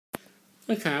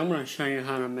Okay, I'm going to show you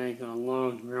how to make a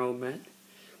long drill bit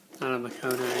out of a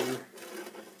coat hanger.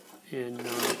 And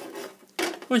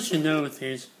what you do with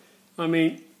these, I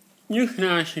mean, you can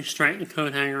actually straighten the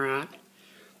coat hanger out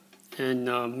and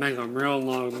make a real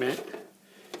long bit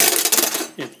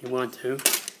if you want to,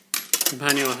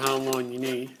 depending on how long you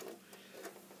need.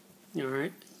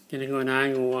 Alright, get a good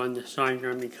angle on the side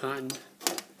you're going to be cutting.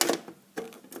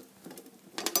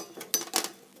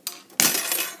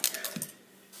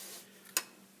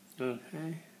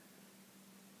 Okay.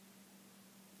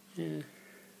 Yeah.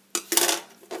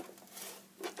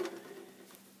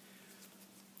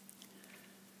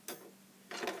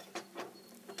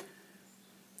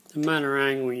 The better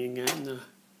angle you get, the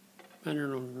better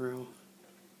it'll drill.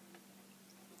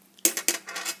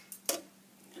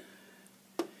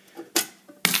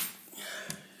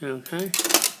 Okay.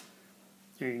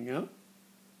 There you go.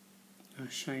 I'll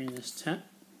show you this tip.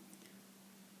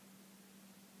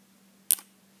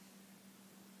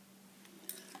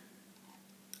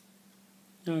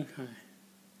 Okay.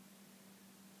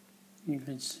 You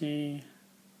can see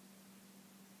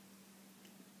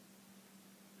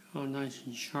how nice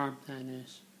and sharp that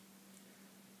is.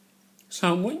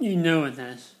 So what you do with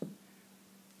this,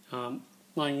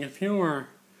 like if you were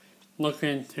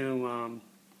looking to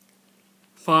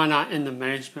find out in the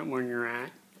basement where you're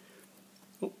at,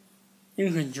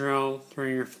 you can drill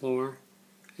through your floor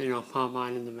and it'll pop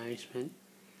out in the basement.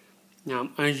 Now,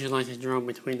 I usually like to drill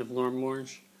between the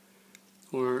floorboards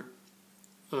or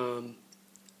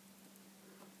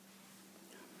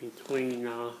between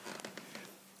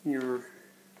your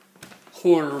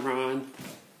quarter rod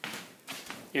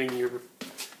and your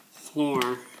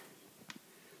floor.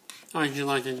 I usually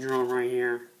like to drill right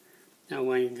here. That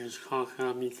way you can just caulk it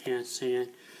up, you can't see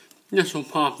it. This will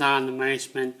pop down in the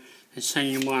basement and say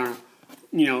you want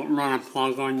to, run a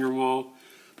plug on your wall.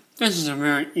 This is a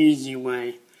very easy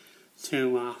way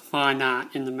to find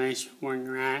out in the basement where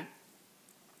you're at.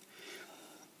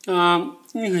 You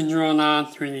can drill down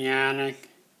through the attic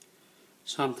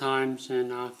sometimes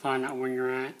and find out where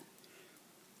you're at.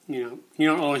 You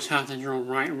don't always have to drill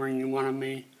right where you want to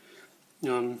be.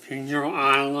 If you drill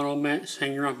out a little bit,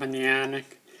 say you're up in the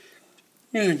attic,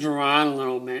 you can drill out a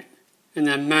little bit and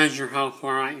then measure how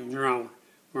far out you drill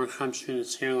where it comes through the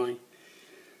ceiling.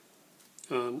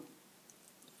 And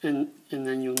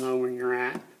then you'll know where you're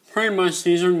at. Pretty much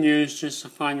these are used just to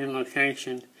find your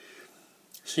location,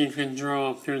 so you can drill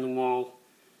up through the wall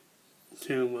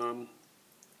to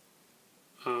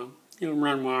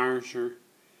run wires or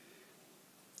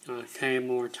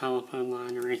cable or telephone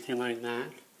line or anything like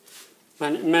that.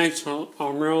 But it makes a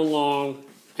real long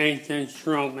 1/8"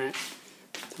 drill bit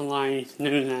to allow you to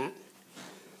do that.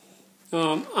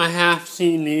 I have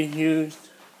seen these used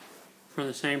for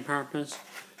the same purpose.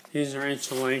 These are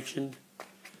insulation.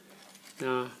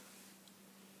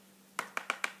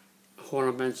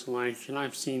 Hold-up insulation.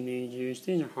 I've seen these used.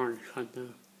 These are hard to cut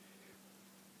though,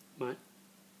 but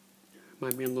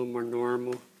might be a little more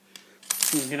durable.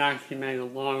 You can actually make a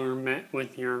longer bit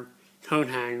with your coat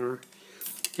hanger.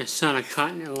 Instead of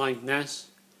cutting it like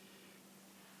this,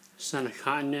 you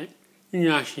can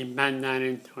actually bend that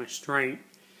into a straight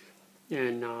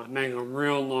and make a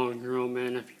real long drill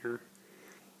bit if you're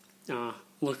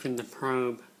looking to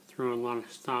probe through a lot of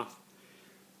stuff.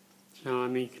 So,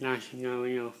 you can actually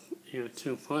go,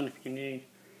 2 foot if you need.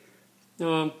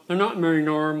 They're not very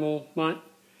durable, but,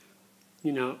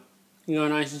 you go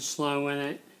nice and slow with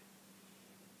it.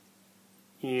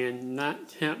 And that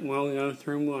tip will go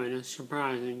through wood. It's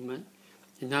surprising, but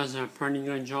it does a pretty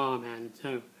good job at it,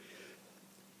 too.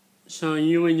 So,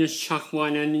 you would just chuck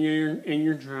one in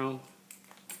your drill,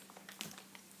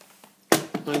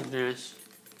 like this.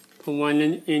 Put one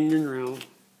in your drill.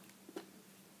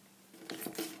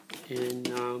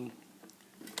 And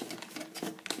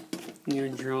you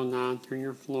drill down through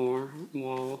your floor,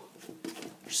 wall,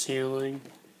 ceiling.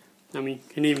 You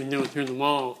can even do it through the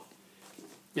wall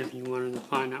if you wanted to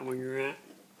find out where you're at.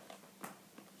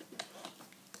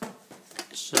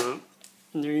 So,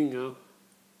 there you go.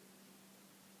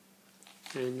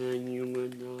 And then you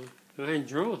would go ahead and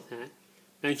drill with that.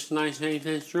 Makes a nice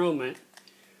 1/8" drill bit.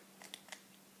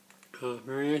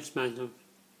 Very expensive.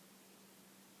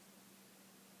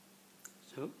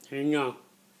 So, there you go.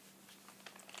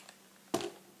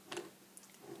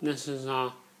 This is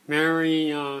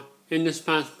very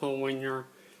indispensable when you're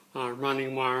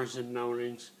running wires in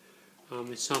buildings.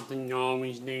 It's something you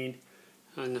always need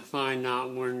to find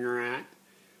out where you're at,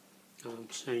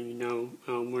 so you know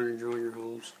where to drill your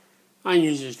holes. I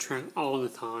use this trick all the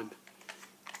time.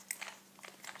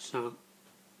 So,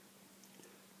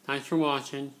 thanks for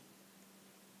watching.